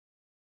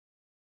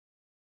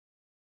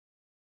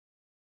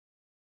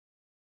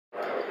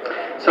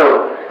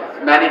So,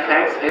 many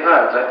thanks, Eva.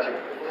 I'd like to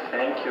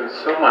thank you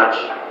so much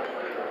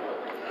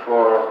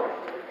for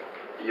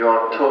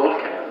your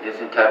talk and this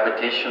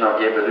interpretation of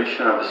the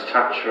evolution of the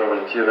structure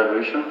of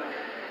evolution.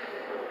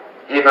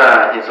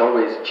 Eva is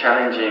always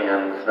challenging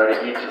and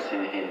very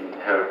interesting in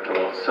her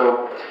talk.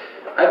 So,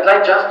 I'd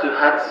like just to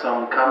add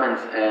some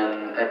comments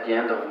and at the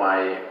end of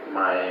my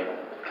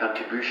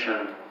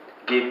contribution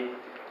give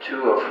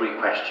 2 or 3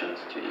 questions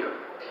to you.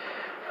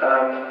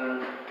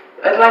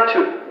 I'd like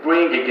to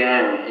bring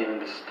again in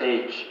the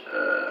stage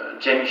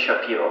Jamie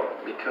Shapiro,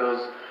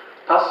 because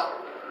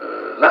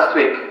last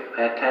week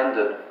I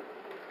attended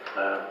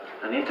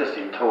an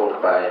interesting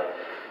talk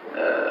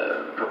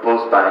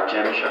proposed by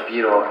Jamie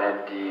Shapiro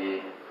at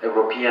the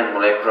European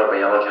Molecular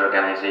Biology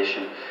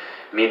Organization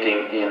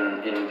meeting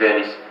in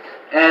Venice.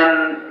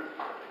 And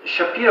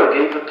Shapiro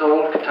gave a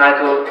talk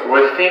titled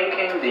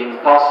Rethinking the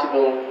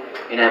Impossible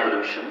in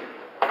Evolution.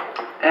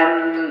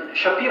 And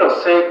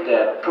Shapiro said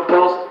that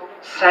proposed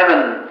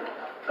 7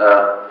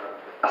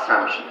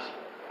 assumptions,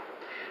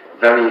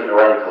 very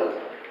radical.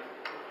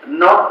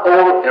 Not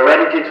all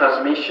hereditary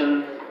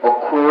transmission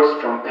occurs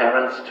from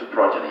parents to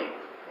progeny,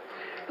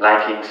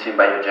 like in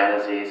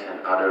symbiogenesis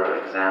and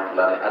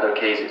other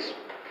cases.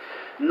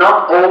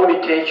 Not all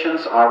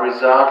mutations are a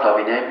result of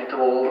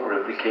inevitable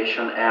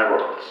replication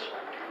errors.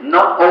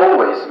 Not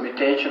always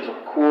mutations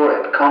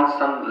occur at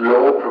constant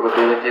low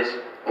probabilities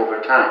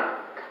over time,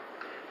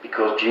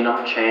 because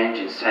genome change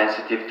is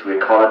sensitive to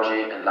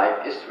ecology and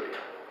life history.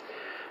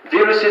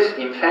 Viruses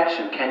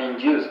infection can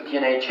induce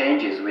DNA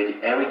changes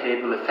with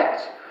heritable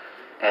effects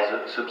as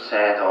a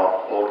subset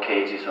of all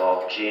cases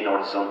of gene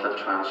horizontal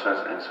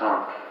transfers and so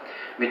on.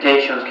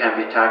 Mutations can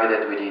be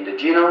targeted within the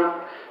genome.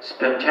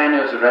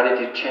 Spontaneous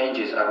hereditary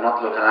changes are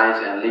not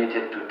localized and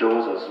limited to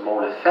those or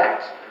small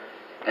effects.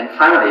 And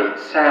finally,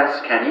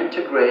 cells can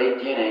integrate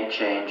DNA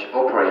change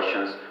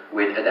operations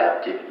with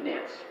adaptive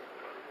needs.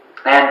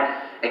 And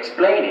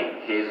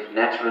explaining his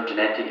natural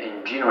genetic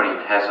engineering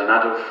as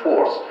another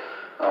force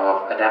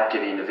of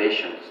adaptive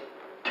innovations,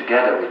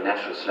 together with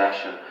natural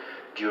selection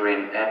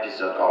during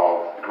episode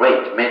of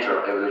great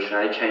major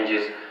evolutionary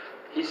changes,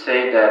 he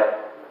said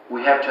that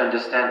we have to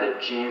understand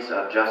that genes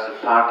are just a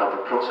part of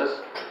the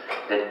process,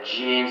 that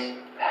genes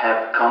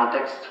have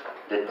context,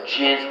 that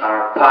genes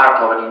are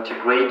part of an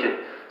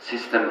integrated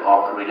system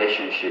of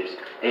relationships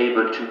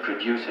able to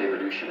produce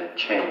evolution and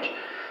change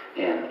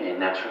in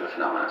natural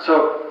phenomena.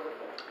 So,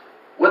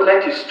 what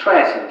I'd like to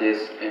stress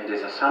in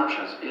these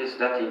assumptions is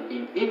that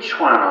in each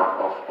one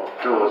of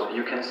those,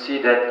 you can see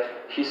that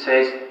he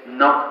says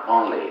not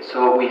only.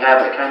 So we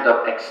have a kind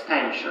of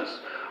extensions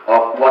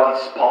of what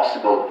is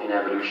possible in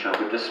evolution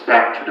with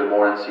respect to the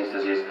modern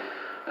synthesis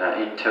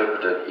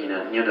interpreted in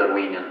a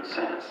neo-Darwinian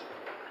sense.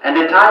 And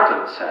the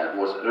title itself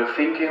was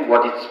Rethinking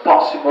What is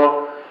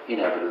Possible in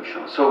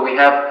Evolution. So we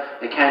have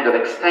a kind of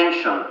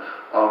extension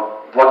of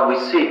what we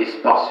see is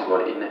possible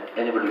in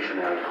an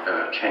evolutionary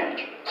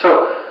change.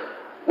 So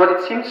what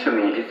it seems to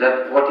me is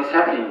that what is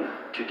happening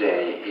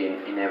today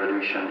in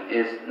evolution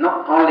is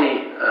not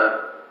only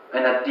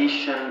an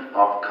addition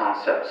of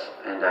concepts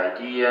and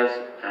ideas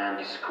and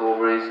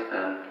discoveries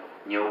and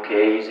new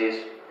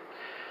cases,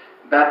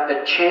 but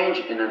a change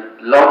in a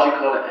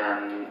logical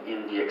and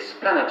in the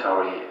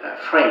explanatory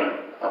frame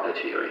of the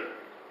theory.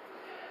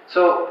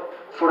 So,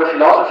 for a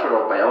philosopher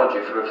of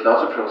biology, for a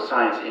philosopher of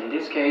science, in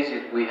this case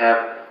we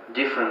have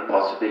different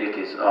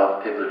possibilities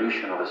of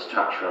evolution of the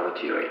structure of a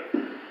theory.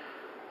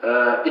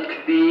 It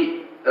could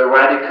be a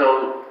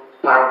radical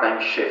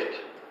paradigm shift,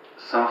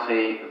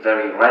 something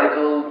very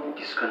radical,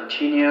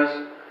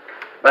 discontinuous,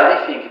 but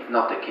I think it's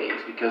not the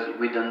case, because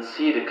we don't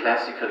see the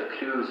classical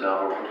clues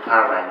of a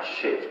paradigm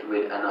shift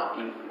with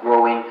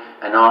growing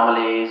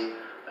anomalies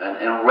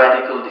and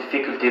radical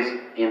difficulties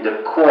in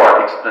the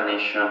core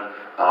explanation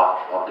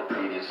of the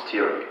previous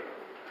theory.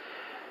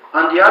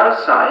 On the other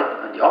side,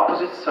 on the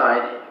opposite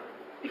side,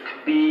 it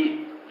could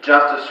be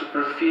just a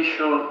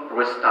superficial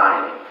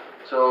restyling.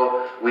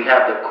 So we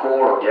have the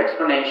core of the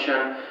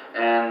explanation,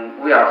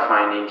 and we are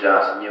finding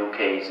just new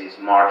cases,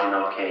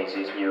 marginal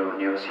cases,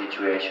 new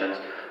situations,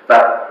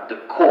 but the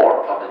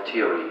core of the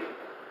theory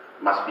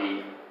must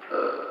be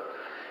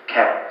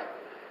kept.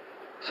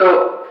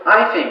 So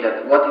I think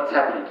that what is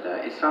happening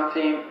today is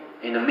something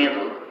in the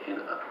middle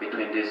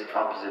between this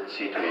opposite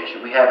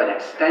situation. We have an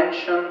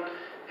extension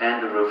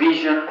and a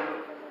revision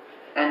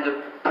and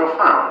a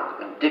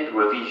profound and deep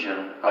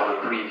revision of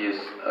a previous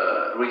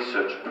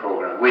research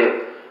program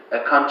with a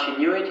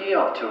continuity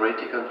of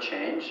theoretical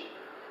change,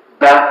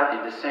 but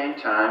at the same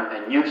time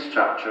a new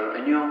structure,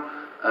 a new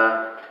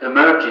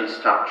emerging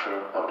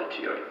structure of the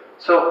theory.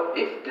 So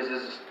if this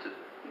is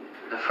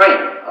the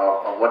frame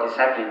of what is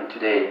happening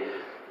today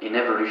in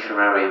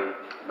evolutionary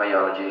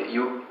biology,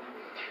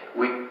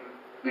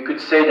 we could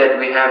say that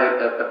we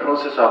have a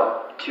process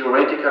of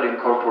theoretical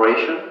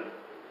incorporation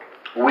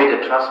with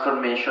a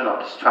transformation of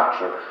the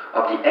structure,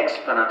 of the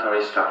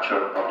explanatory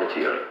structure of the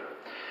theory.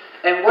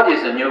 And what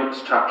is the new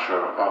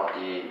structure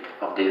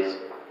of this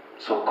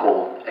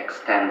so-called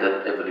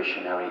extended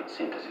evolutionary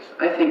synthesis?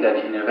 I think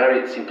that in a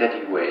very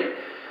synthetic way,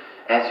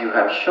 as you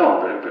have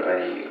shown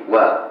very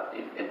well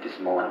at this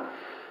moment,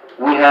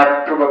 we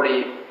have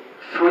probably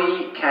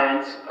three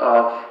kinds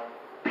of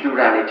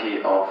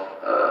plurality of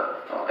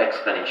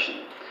explanation.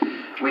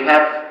 We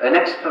have an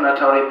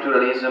explanatory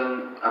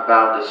pluralism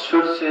about the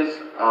sources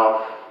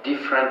of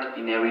different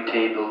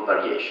inheritable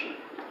variation,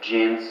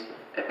 genes,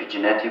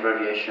 epigenetic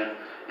variation,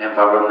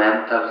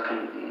 environmental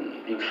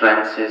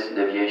influences,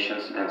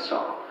 deviations, and so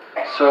on.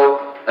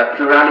 So, a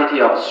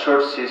plurality of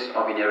sources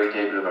of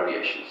inheritable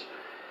variations.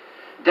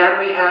 Then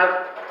we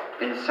have,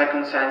 in the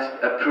second sense,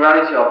 a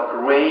plurality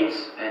of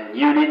rates and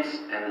units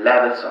and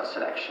levels of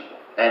selection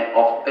and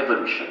of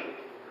evolution,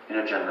 in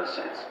a general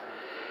sense.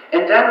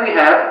 And then we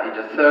have, in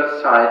the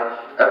third side,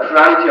 a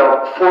plurality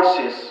of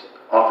forces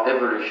of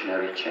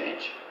evolutionary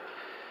change.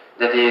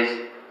 That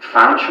is,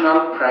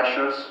 functional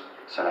pressures,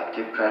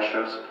 selective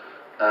pressures,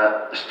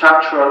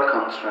 structural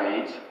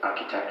constraints,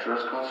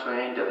 architectural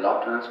constraints,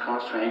 developmental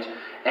constraints,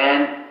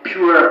 and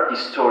pure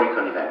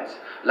historical events.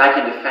 Like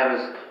in the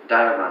famous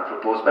diagram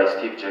proposed by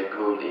Steve Jay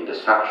Gould in The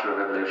Structure of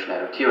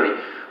Evolutionary Theory,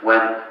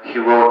 when he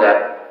wrote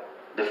that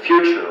the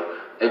future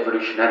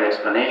evolutionary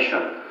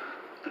explanation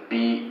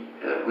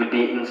will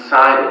be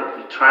inside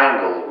a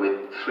triangle with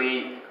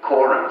three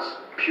columns: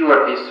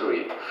 pure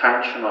history,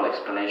 functional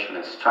explanation,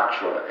 and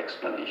structural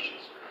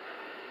explanations.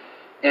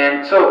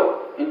 And so,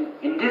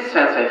 in this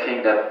sense, I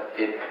think that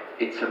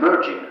it's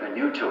emerging a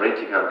new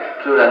theoretical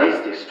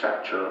pluralistic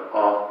structure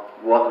of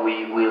what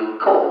we will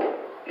call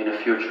in the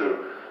future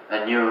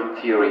a new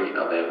theory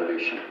of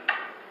evolution.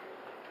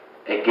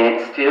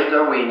 Again, still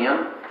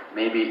Darwinian,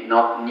 maybe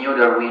not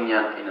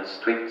neo-Darwinian in a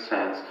strict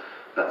sense,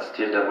 but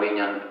still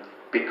Darwinian,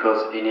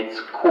 because in its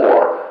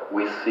core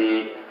we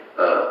see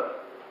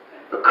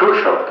a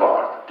crucial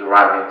part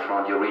deriving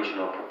from the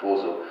original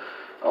proposal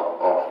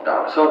of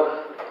Darwin.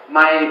 So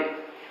my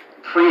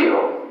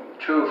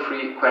two or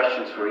three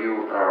questions for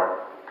you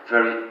are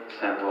very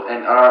simple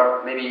and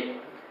are maybe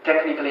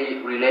technically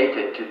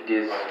related to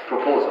this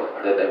proposal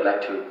that I'd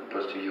like to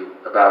pose to you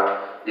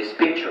about this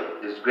picture,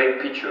 this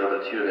great picture of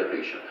the theory of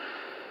evolution.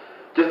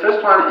 The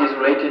first one is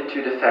related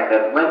to the fact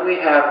that when we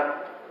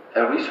have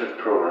a research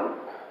program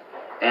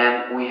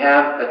and we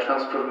have a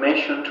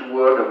transformation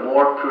toward a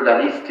more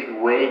pluralistic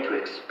way to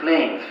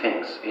explain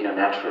things in a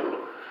natural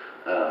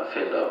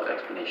field of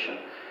explanation,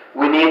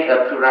 we need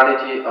a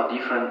plurality of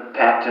different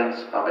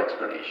patterns of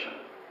explanation.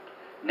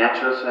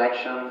 Natural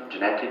selection,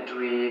 genetic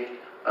drift,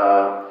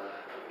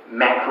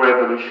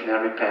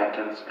 macroevolutionary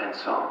patterns, and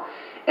so on.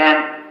 And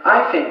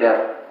I think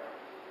that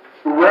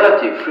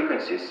relative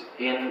frequencies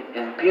in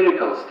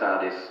empirical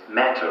studies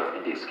matter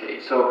in this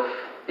case. So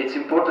it's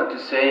important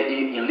to say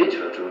in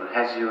literature,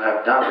 as you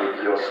have done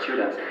with your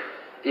students,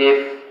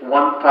 if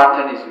one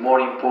pattern is more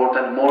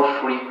important, more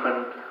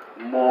frequent,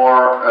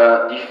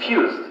 more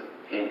diffused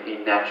in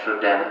nature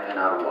than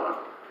another one.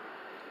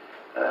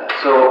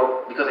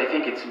 So, because I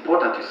think it's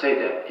important to say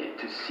that,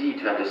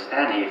 to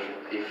understand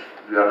if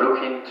we are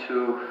looking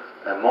to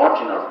a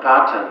marginal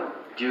pattern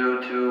due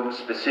to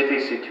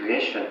specific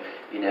situation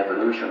in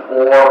evolution,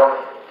 or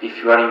if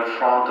you are in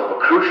front of a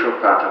crucial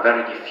pattern,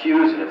 very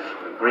diffuse in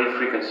a great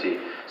frequency.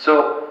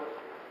 So,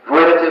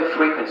 relative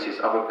frequencies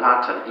of a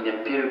pattern in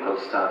empirical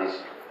studies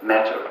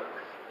matter.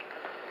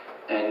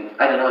 And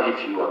I don't know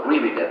if you agree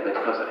with that,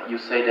 because you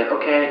say that,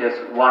 okay,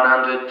 there's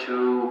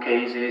 102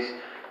 cases,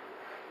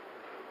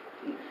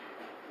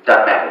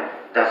 that matter,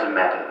 doesn't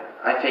matter.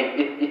 I think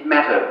it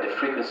matters, the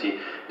frequency,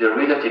 the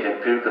relative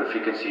empirical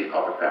frequency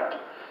of a pattern.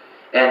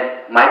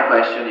 And my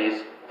question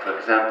is, for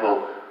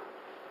example,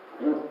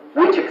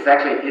 which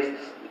exactly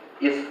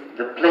is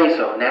the place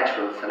of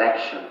natural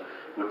selection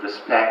with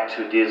respect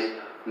to this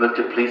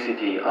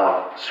multiplicity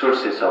of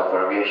sources of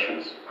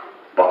variations,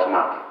 bottom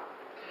up?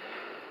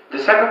 The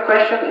second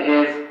question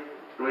is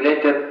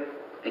related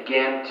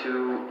again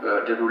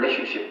to the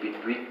relationship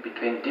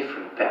between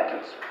different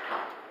patterns.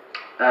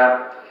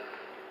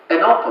 An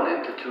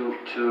opponent to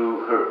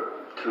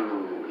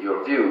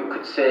your view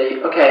could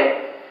say,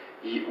 okay,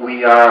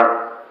 we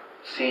are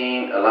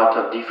seeing a lot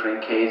of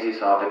different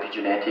cases of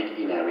epigenetic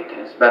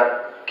inheritance,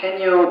 but can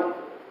you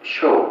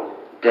show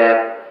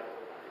that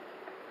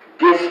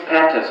these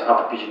patterns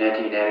of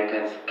epigenetic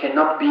inheritance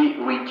cannot be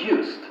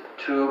reduced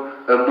to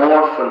a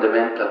more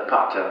fundamental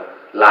pattern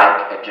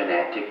like a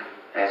genetic,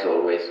 as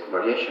always,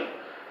 variation?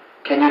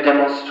 Can you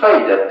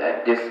demonstrate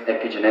that this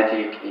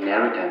epigenetic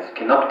inheritance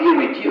cannot be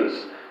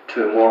reduced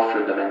to a more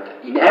fundamental,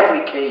 in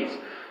every case,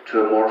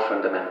 to a more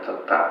fundamental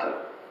pattern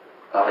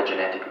of a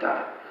genetic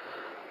type?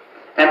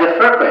 And the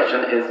third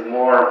question is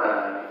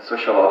more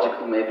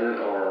sociological maybe,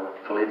 or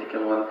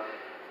political one.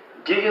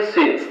 Do you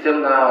see still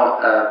now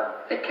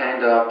a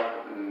kind of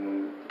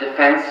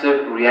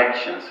defensive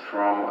reactions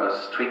from a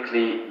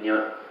strictly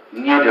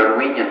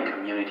neo-Darwinian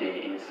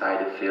community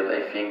inside the field?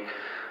 I think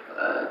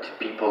to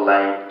people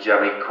like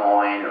Jerry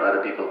Coyne or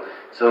other people.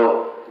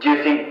 So do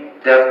you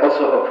think there's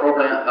also a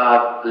problem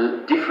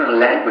of different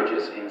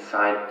languages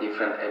inside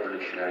different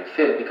evolutionary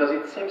fields? Because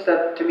it seems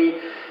that to me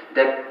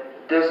that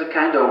there's a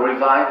kind of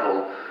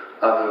revival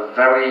of a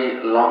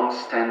very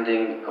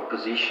long-standing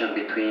opposition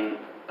between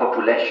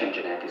population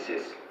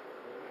geneticists,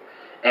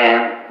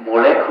 and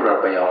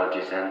molecular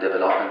biologists and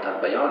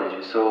developmental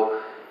biology. So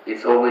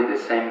it's always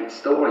the same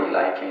story,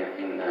 like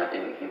in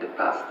the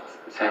past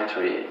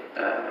century,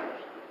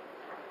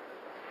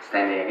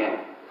 standing again.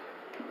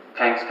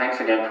 Thanks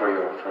again for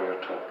your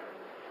talk.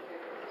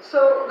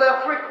 So there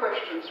are three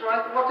questions,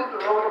 right? What is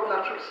the role of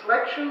natural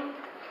selection?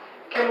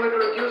 Can we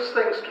reduce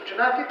things to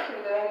genetics? In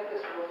the end,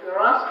 this is what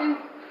you're asking.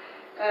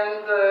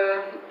 And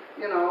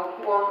you know,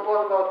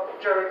 what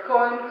about Jerry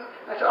Coyne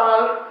et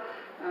al.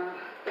 And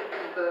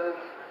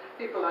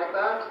people like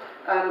that?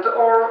 And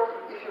or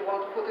if you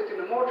want to put it in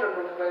a more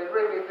general way,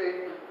 really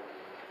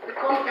the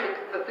conflict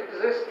that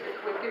exists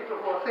between people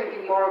who are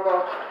thinking more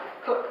about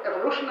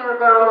evolutionary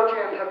biology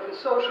and have been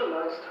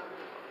socialized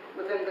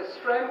within this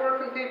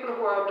framework, and people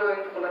who are doing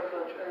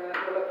molecular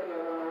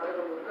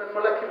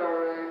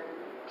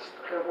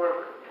work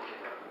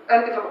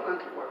and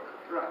developmental work,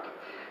 right?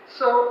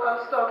 So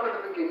I'll start with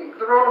the beginning.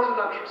 The role of the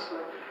natural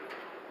selection.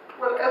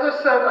 Well, as I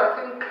said, I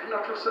think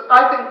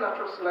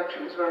natural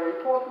selection is very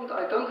important.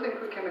 I don't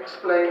think we can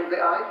explain the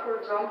eye, for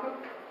example.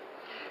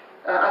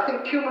 I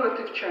think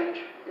cumulative change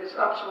is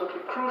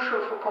absolutely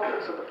crucial for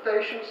complex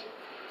adaptations.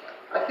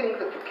 I think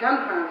that you can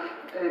have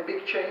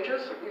big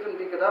changes, even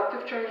big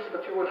adaptive changes,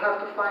 but you will have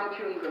to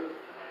fine-tune them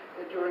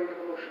during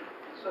evolution.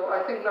 So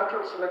I think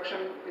natural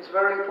selection is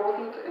very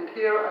important, and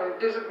here I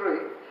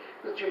disagree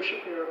with Jim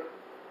Shapiro.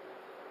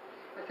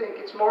 I think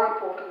it's more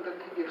important than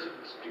he gives it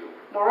its due.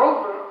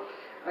 Moreover,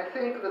 I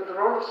think that the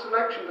role of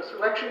selection, the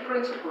selection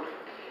principle,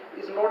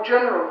 is more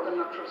general than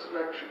natural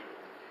selection.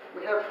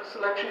 We have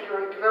selection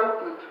during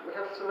development, we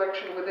have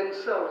selection within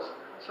cells.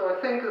 So I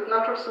think that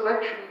natural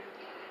selection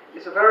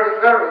is a very,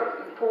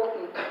 very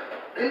important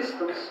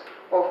instance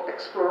of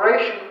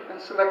exploration and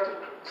selective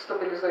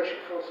stabilization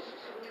processes.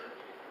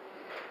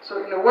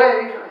 So in a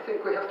way, I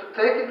think we have to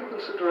take into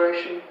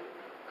consideration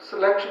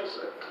selections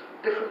at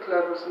different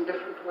levels in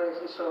different ways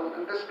and so on.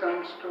 And this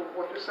comes to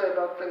what you say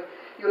about the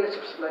units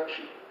of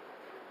selection.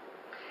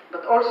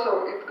 But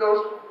also it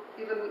goes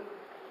even,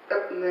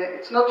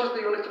 it's not just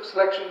the unit of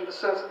selection in the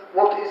sense,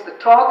 what is the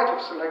target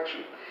of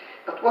selection,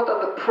 but what are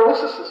the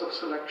processes of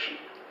selection?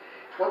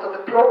 What are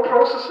the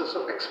processes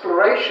of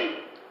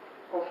exploration,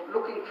 of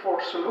looking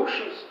for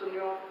solutions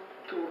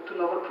to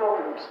novel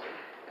problems?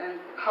 And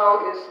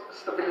how is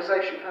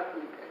stabilization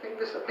happening? I think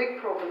these are big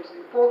problems,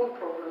 important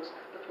problems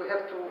that we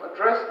have to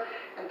address,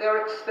 and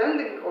they're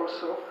extending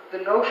also the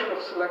notion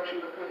of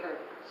selection that we have.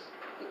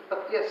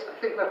 But yes, I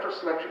think natural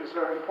selection is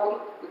very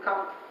important. We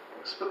can't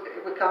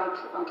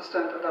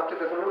understand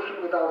adaptive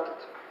evolution without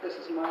it. This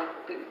is my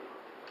opinion.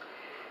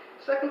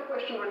 Second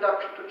question,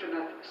 reduction to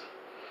genetics.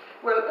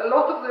 Well, a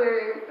lot of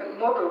the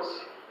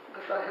models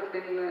that I have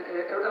been,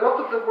 a lot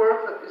of the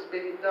work that is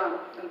being done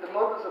and the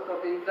models that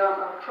are being done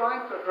are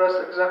trying to address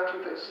exactly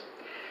this.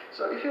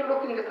 So if you're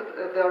looking at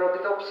the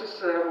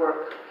Arabidopsis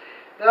work,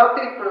 there are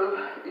people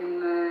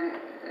in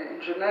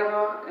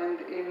Geneva and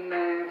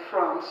in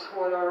France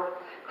who are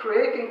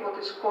creating what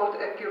is called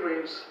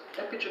epireals,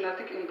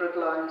 epigenetic inbred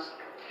lines.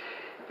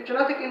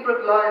 Epigenetic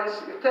inbred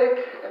lines, you take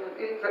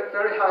a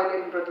very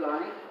highly inbred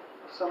line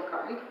of some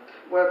kind,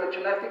 where the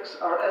genetics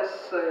are as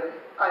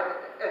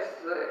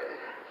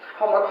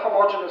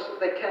homogeneous as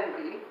they can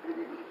be.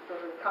 They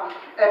can't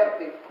ever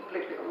be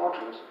completely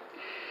homogeneous.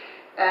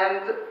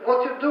 And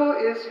what you do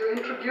is you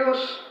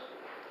introduce,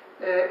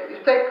 you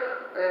take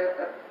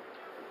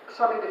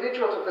some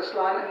individuals of this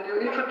line and you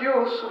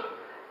introduce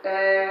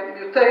a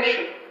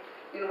mutation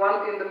in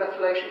the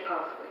methylation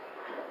pathway.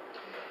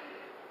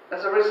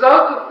 As a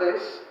result of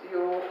this,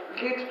 you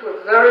lead to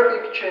a very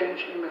big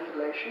change in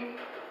methylation.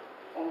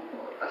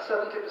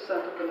 70%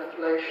 of the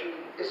methylation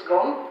is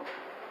gone.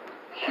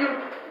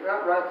 Huge,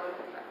 yeah, right?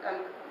 And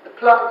you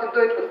can do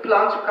it with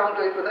plants, you can't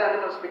do it with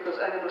animals because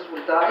animals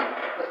will die,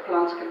 but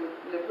plants can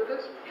live with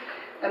this.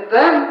 And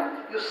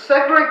then you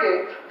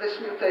segregate this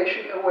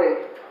mutation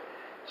away.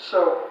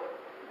 So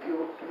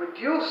you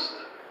reduced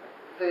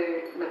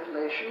the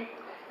methylation,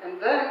 and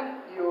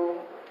then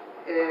you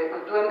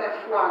do an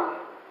F1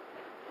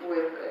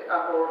 with,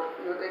 or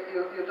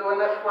you do an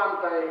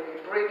F1 by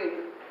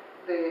breeding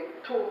the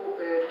two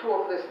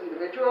of these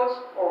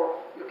individuals, or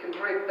you can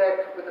breed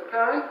back with the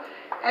parent,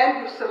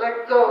 and you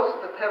select those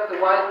that have the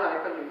wild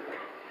type allele.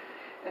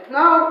 And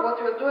now what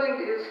you're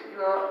doing is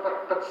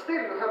but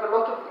still you have a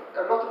lot of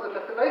the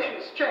methylation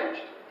is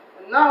changed,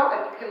 and now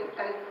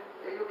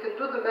you can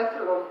do the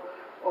methylome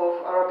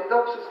of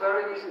Arabidopsis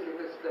very easily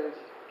these days.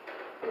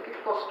 I think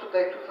it costs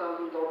today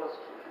 $2,000 or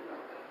something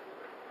like that.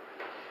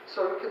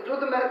 So you can do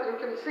you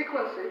can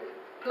sequence it,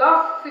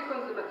 plus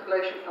sequence the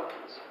methylation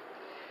patterns.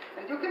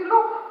 And you can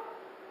look,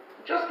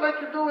 just like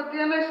you do with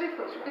DNA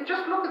sequence. You can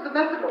just look at the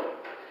methylome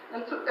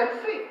and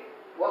see,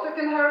 was it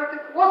inherited,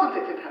 wasn't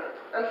it inherited,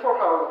 and for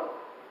how long.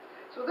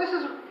 So this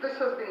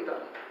has been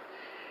done.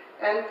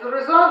 And the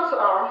results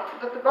are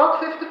that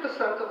about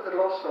 50% of the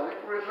loci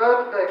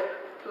revert back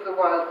to the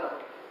wild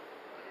type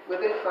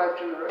within 5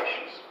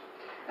 generations.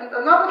 And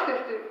another 50%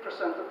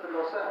 of the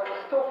loci, I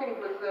was talking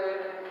with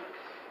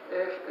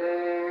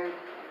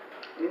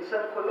in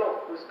Vincent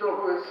Collot, who is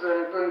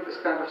doing this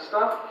kind of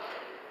stuff.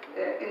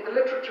 In the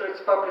literature,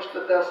 it's published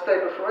that they are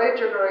stable for 8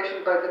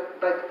 generations. By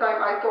the time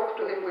I talked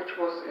to him, which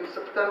was in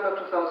September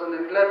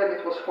 2011,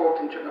 it was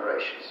 14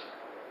 generations.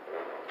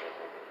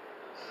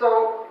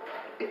 So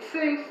it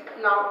seems,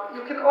 now,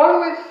 you can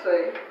always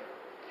say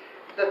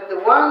that the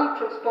one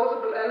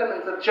transposable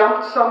element that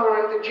jumped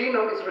somewhere in the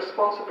genome is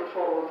responsible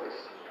for all this.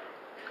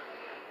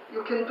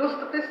 You can do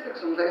statistics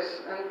on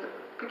this, and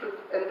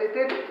they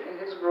did it in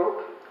his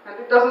group, and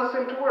it doesn't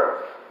seem to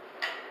work.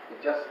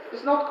 It just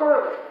is not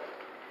correlated.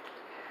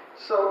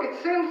 So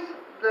it seems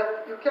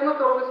that you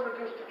cannot always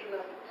reduce to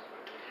genetics.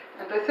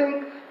 And I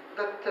think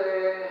that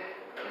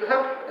we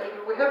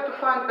have to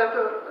find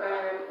better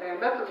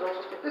methods,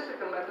 also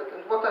statistical methods,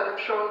 and what I have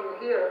shown you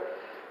here,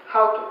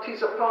 how to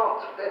tease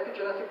apart the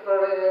epigenetic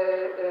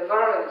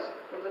variance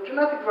from the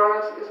genetic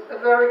variance, is a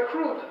very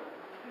crude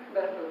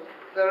method,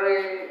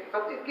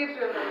 but it gives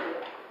you an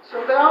idea.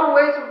 So there are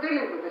ways of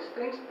dealing with these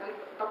things,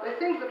 but I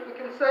think that we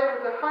can say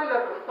with a high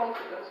level of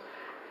confidence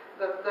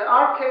that there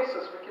are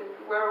cases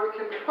where we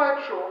can be quite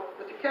sure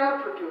that you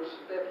cannot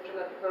reduce the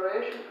epigenetic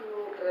variation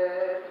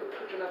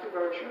to genetic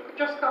variation. You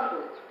just can't do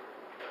it.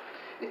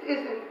 It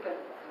is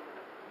independent.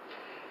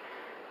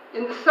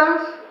 In the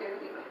sense,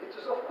 it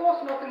is of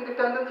course not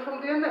independent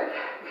from DNA,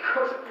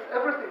 because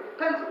everything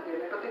depends on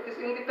DNA, but it is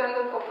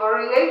independent of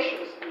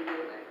variations in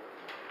DNA.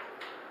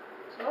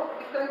 It's not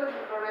dependent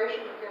on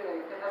variation of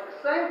DNA. You can have the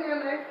same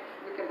DNA,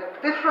 you can have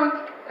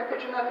different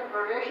epigenetic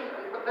variations,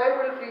 but they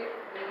will be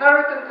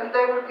inherited and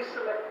they will be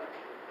selected.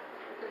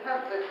 You can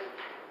have this.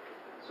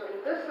 So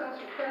in this sense,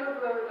 you cannot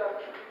do a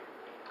reduction.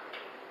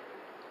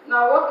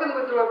 Now, what can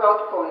we do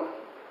about coin?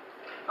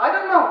 I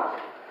don't know.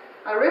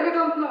 I really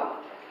don't know.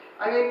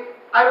 I mean,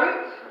 I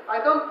don't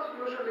read blogs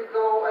usually,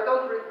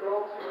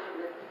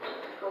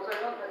 because I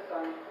don't have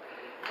time.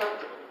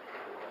 But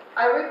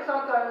I read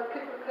sometimes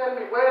people tell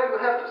me, well, you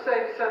have to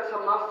say he said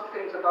some nasty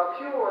things about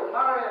you and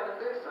Marian and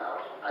this.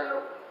 I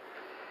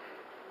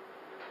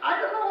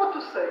don't know what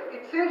to say.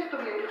 It seems to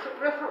me it's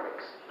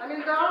rhetorics. I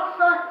mean, there are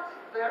facts.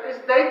 There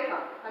is data.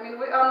 I mean,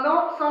 we are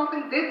not,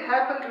 something did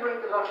happen during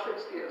the last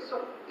 60 years.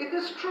 So it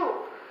is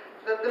true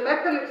that the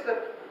mechanisms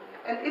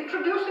and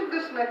introducing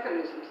these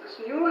mechanisms,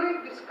 these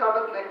newly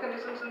discovered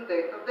mechanisms and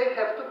data, they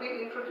have to be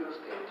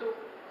introduced into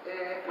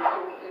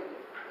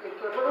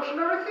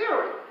evolutionary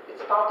theory.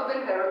 It's part of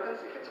inheritance.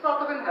 If it's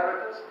part of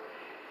inheritance,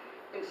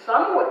 in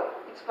some way,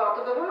 it's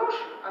part of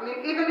evolution. I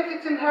mean, even if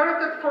it's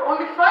inherited for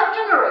only 5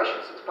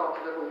 generations, it's part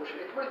of evolution.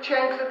 It will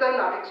change the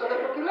dynamics of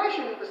the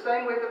population in the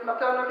same way that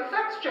maternal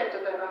effects change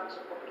the dynamics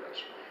of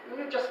population. I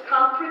mean, you just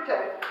can't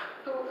pretend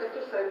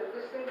to say that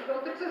these things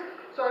don't exist.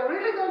 So I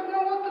really don't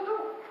know what to do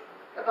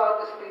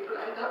about these people,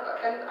 and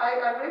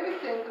I really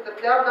think that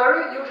they are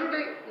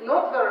usually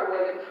not very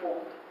well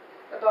informed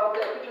about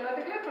the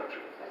epigenetic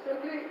literature. I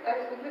simply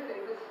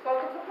think this is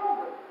part of the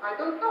problem. I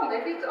don't know,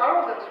 maybe it's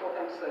arrogance what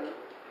I'm saying.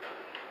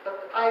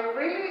 But I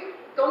really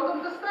don't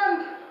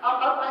understand.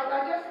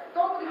 I just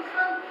don't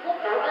understand.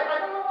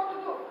 I don't know